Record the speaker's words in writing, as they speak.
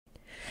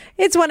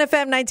It's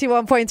 1FM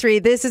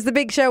 91.3. This is The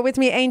Big Show with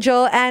me,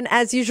 Angel. And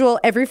as usual,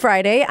 every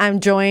Friday,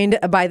 I'm joined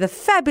by the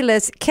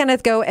fabulous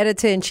Kenneth Goh,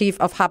 Editor-in-Chief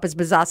of Harper's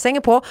Bazaar,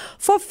 Singapore,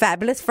 for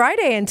Fabulous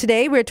Friday. And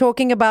today we're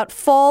talking about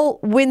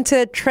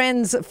fall-winter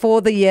trends for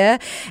the year.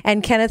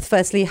 And Kenneth,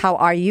 firstly, how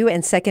are you?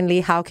 And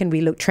secondly, how can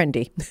we look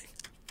trendy?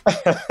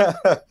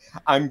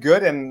 I'm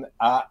good, and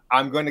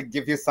I'm going to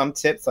give you some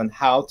tips on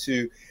how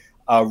to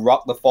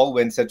rock the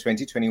fall-winter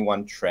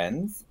 2021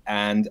 trends.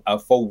 And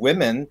for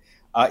women,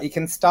 it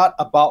can start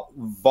about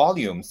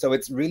volume. So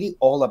it's really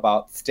all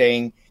about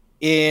staying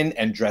in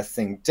and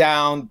dressing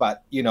down.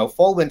 But, you know,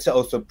 fall-winter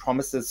also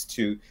promises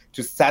to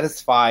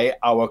satisfy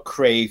our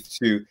crave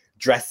to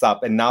dress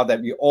up. And now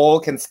that we all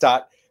can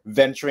start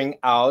venturing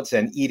out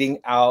and eating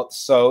out.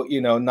 So,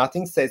 you know,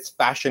 nothing says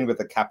fashion with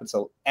a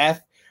capital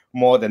F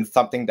more than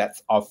something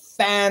that's of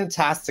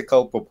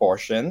fantastical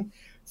proportion.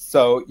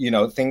 So, you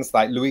know, things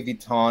like Louis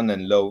Vuitton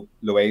and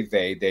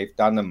Loewe, they've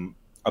done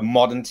a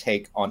modern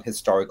take on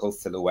historical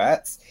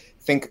silhouettes.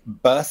 Think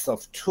bursts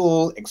of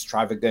tulle,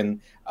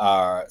 extravagant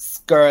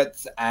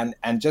skirts, and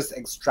just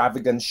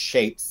extravagant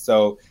shapes.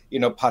 So, you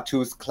know,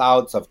 Patu's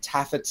Clouds of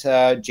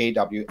Taffeta,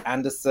 J.W.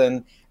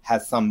 Anderson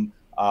has some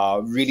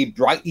really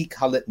brightly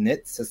colored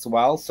knits as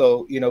well.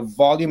 So, you know,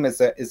 volume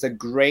is a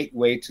great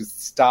way to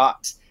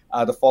start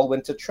the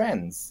fall-winter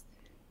trends.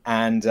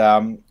 And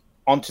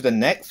on to the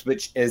next,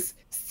 which is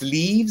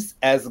sleeves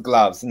as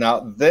gloves. Now,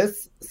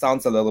 this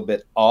sounds a little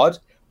bit odd,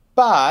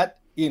 but,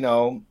 you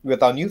know,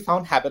 with our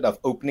newfound habit of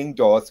opening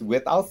doors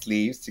with our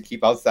sleeves to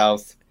keep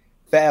ourselves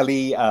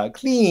fairly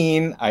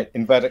clean,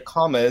 inverted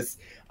commas,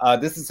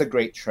 this is a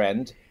great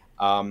trend.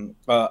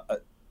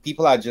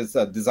 People are just,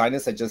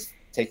 designers are just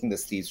taking the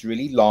sleeves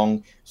really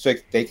long so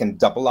they can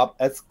double up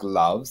as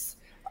gloves.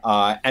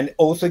 And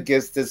also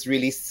gives this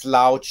really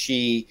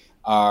slouchy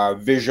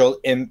visual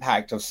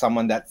impact of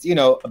someone that's, you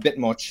know, a bit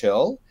more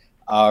chill.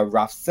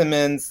 Ralph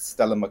Simmons,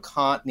 Stella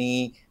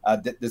McCartney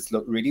did this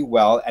look really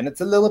well. And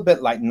it's a little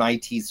bit like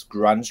 90s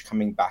grunge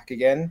coming back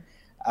again.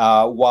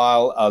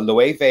 While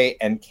Loewe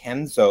and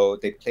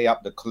Kenzo, they play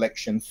up the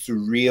collection's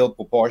surreal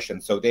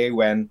proportions. So they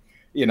went,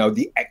 you know,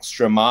 the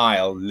extra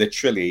mile,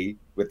 literally,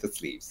 with the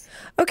sleeves.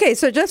 Okay,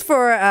 so just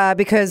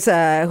because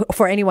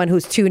for anyone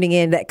who's tuning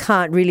in that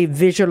can't really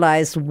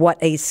visualize what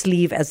a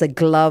sleeve as a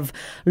glove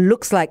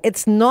looks like,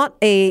 it's not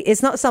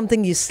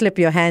something you slip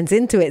your hands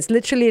into. It's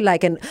literally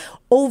like an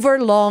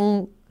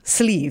overlong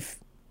sleeve.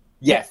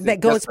 Yes,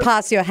 that goes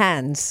past your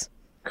hands.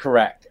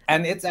 Correct.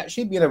 And it's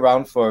actually been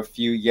around for a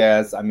few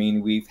years. I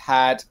mean, we've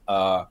had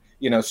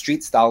you know,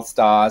 street style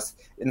stars,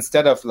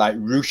 instead of like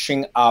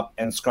ruching up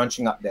and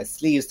scrunching up their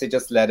sleeves, they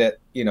just let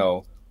it, you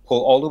know,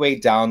 pull all the way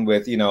down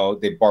with, you know,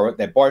 they borrowed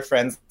their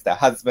boyfriends, their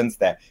husbands,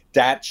 their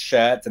dad's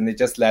shirts, and they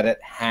just let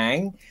it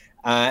hang.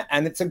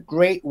 And it's a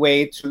great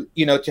way to,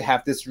 you know, to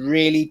have this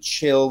really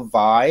chill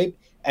vibe.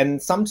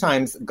 And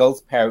sometimes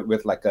girls pair it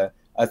with like a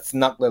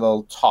snug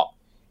little top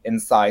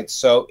inside.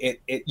 So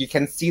you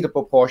can see the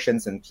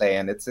proportions in play,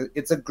 and it's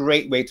a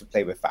great way to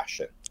play with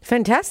fashion.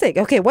 Fantastic.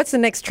 Okay, what's the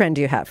next trend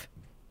you have?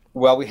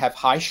 Well, we have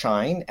high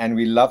shine, and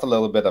we love a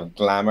little bit of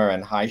glamour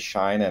and high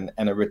shine and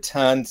a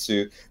return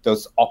to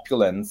those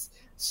opulence.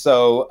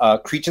 So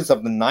creatures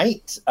of the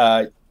night,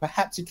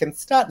 perhaps you can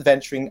start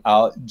venturing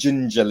out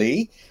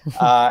gingerly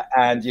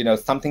and, you know,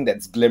 something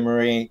that's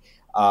glimmery,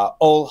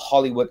 old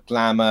Hollywood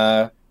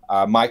glamour.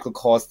 Michael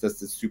Kors does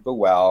this super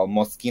well.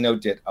 Moschino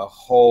did a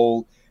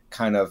whole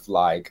kind of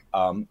like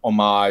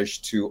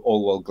homage to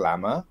old world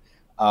glamour.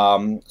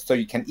 So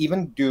you can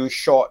even do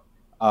short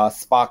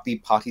sparkly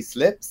party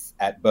slips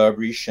at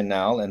Burberry,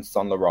 Chanel, and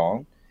Saint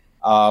Laurent,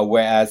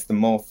 whereas the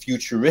more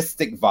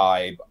futuristic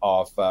vibe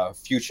of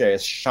future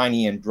is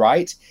shiny and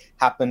bright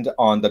happened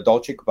on the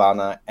Dolce &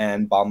 Gabbana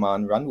and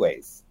Balmain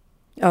runways.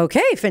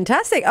 Okay,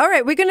 fantastic. All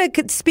right, we're going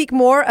to speak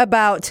more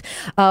about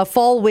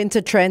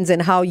fall-winter trends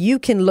and how you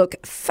can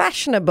look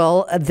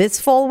fashionable this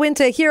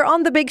fall-winter here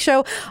on The Big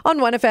Show on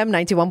 1FM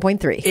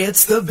 91.3.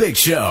 It's The Big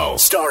Show,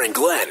 starring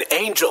Glenn,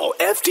 Angel,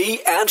 FD,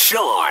 and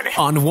Sean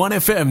on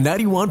 1FM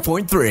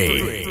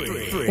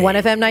 91.3.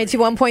 1FM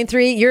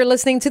 91.3, you're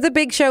listening to The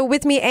Big Show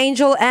with me,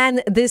 Angel,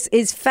 and this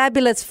is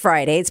Fabulous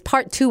Friday. It's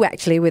part 2,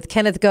 actually, with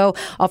Kenneth Goh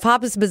of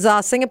Harper's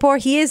Bazaar, Singapore.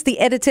 He is the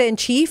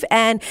editor-in-chief,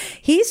 and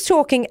he's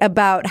talking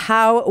about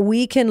how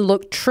we can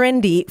look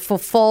trendy for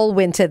fall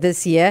winter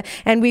this year.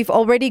 And we've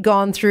already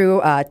gone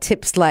through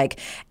tips like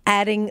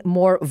adding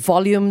more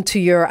volume to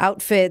your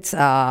outfits,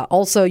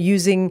 also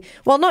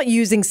not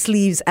using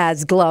sleeves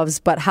as gloves,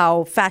 but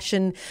how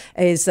fashion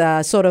is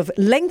sort of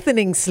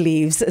lengthening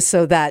sleeves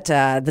so that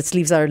the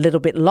sleeves are a little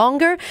bit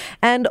longer,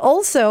 and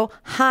also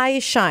high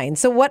shine.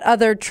 So what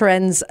other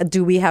trends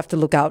do we have to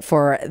look out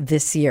for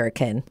this year,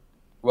 Ken?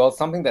 Well,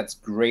 something that's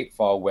great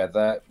for our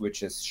weather,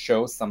 which is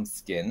show some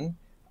skin.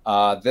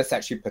 This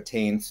actually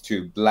pertains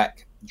to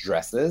black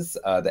dresses,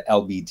 the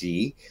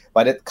LBD,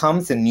 but it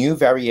comes in new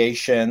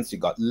variations. You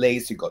got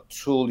lace, you got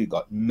tulle, you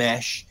got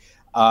mesh,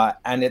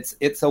 and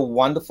it's a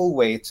wonderful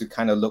way to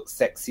kind of look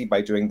sexy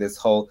by doing this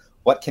whole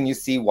what can you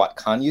see, what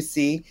can't you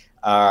see?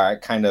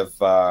 kind of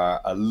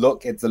a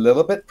look. It's a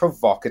little bit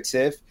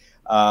provocative.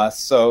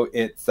 So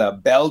it's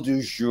Belle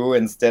du Jour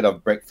instead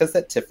of Breakfast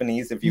at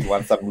Tiffany's if you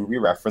want some movie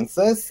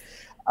references.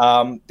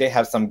 They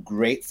have some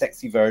great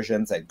sexy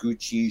versions at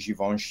Gucci,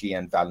 Givenchy,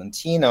 and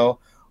Valentino,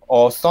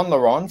 or Saint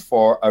Laurent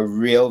for a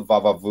real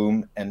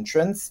va-va-voom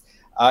entrance.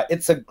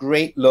 It's a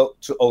great look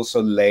to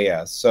also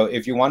layer. So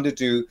if you want to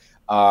do,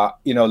 a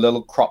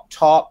little crop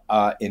top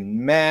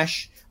in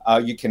mesh,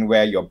 you can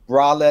wear your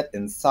bralette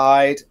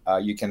inside.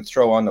 You can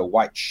throw on a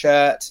white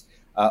shirt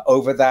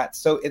over that.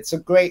 So it's a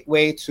great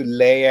way to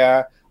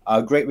layer,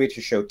 a great way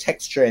to show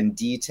texture and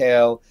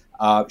detail,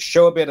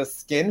 show a bit of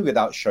skin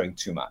without showing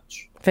too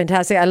much.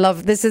 Fantastic. I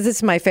love this. This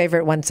is my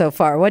favorite one so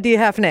far. What do you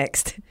have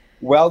next?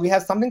 Well, we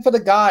have something for the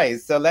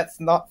guys. So let's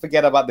not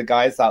forget about the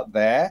guys out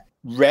there.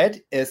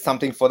 Red is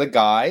something for the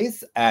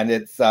guys, and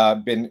it's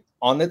been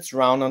on its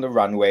round on the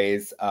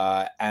runways,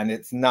 and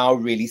it's now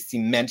really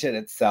cemented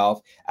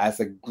itself as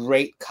a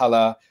great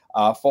color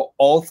for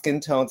all skin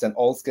tones and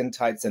all skin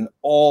types and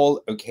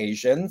all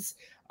occasions.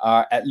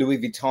 At Louis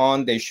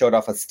Vuitton, they showed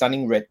off a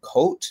stunning red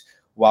coat,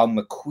 while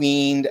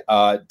McQueen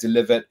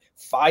delivered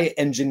fire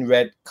engine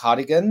red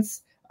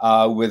cardigans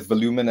with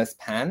voluminous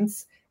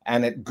pants.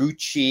 And at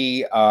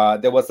Gucci,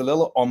 there was a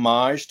little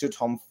homage to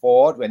Tom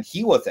Ford when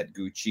he was at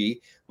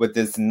Gucci with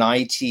this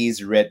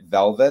 90s red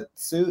velvet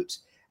suit.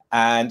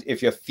 And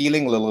if you're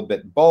feeling a little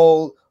bit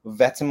bold,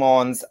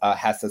 Vetements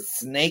has a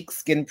snake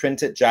skin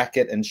printed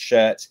jacket and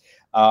shirt.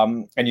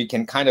 And you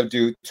can kind of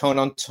do tone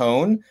on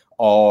tone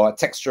or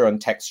texture on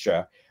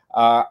texture.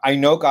 I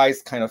know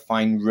guys kind of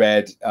find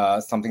red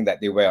something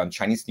that they wear on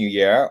Chinese New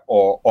Year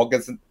or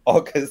August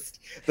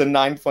the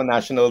 9th for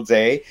National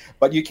Day,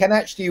 but you can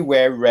actually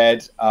wear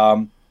red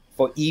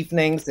for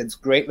evenings. It's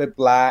great with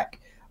black.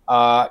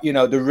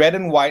 The red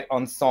and white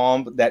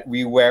ensemble that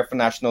we wear for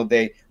National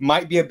Day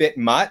might be a bit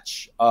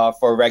much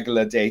for a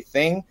regular day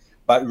thing,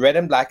 but red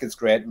and black is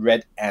great.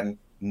 Red and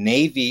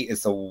navy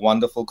is a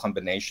wonderful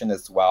combination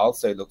as well,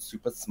 so it looks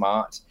super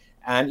smart.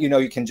 And,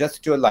 you can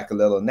just do it like a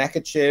little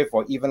neckerchief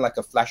or even like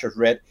a flash of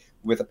red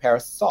with a pair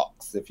of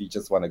socks if you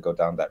just want to go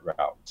down that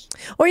route.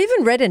 Or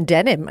even red and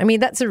denim. I mean,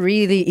 that's a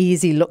really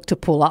easy look to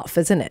pull off,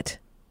 isn't it?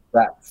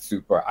 That's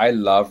super. I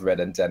love red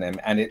and denim.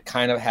 And it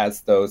kind of has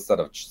those sort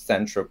of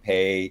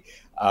Saint-Tropez,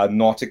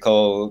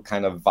 nautical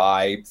kind of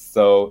vibes.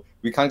 So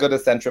we can't go to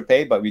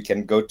Saint-Tropez, but we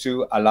can go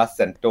to a la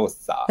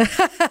Sentosa.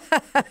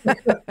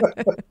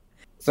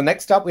 So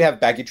next up, we have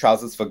baggy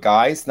trousers for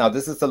guys. Now,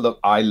 this is a look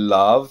I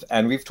love,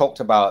 and we've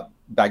talked about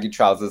baggy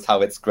trousers,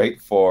 how it's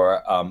great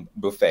for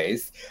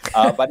buffets,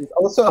 but it's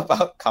also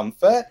about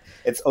comfort.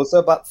 It's also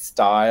about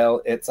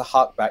style. It's a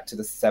hark back to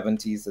the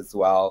 70s as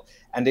well,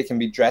 and they can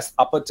be dressed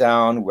up or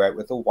down, wear it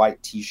with a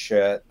white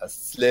T-shirt, a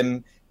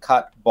slim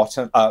cut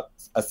button-down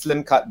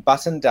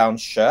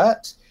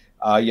shirt.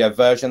 You have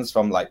versions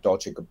from like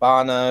Dolce &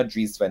 Gabbana,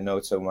 Dries Van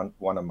Noten,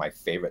 one of my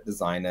favorite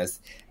designers,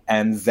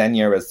 and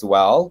Xenia as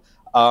well.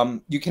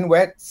 You can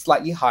wear it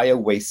slightly higher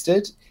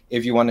waisted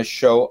if you want to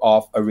show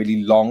off a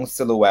really long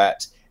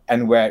silhouette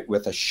and wear it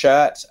with a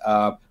shirt.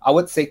 I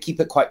would say keep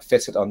it quite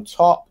fitted on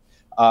top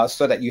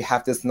so that you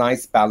have this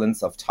nice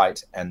balance of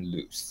tight and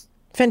loose.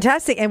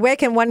 Fantastic. And where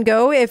can one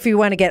go if you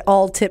want to get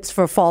all tips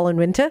for fall and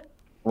winter?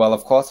 Well,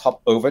 of course,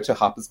 hop over to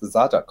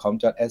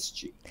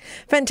harpersbazaar.com.sg.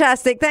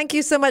 Fantastic. Thank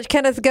you so much,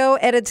 Kenneth Goh,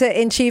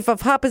 Editor-in-Chief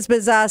of Harper's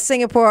Bazaar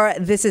Singapore.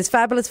 This is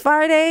Fabulous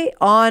Friday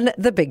on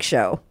The Big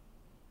Show.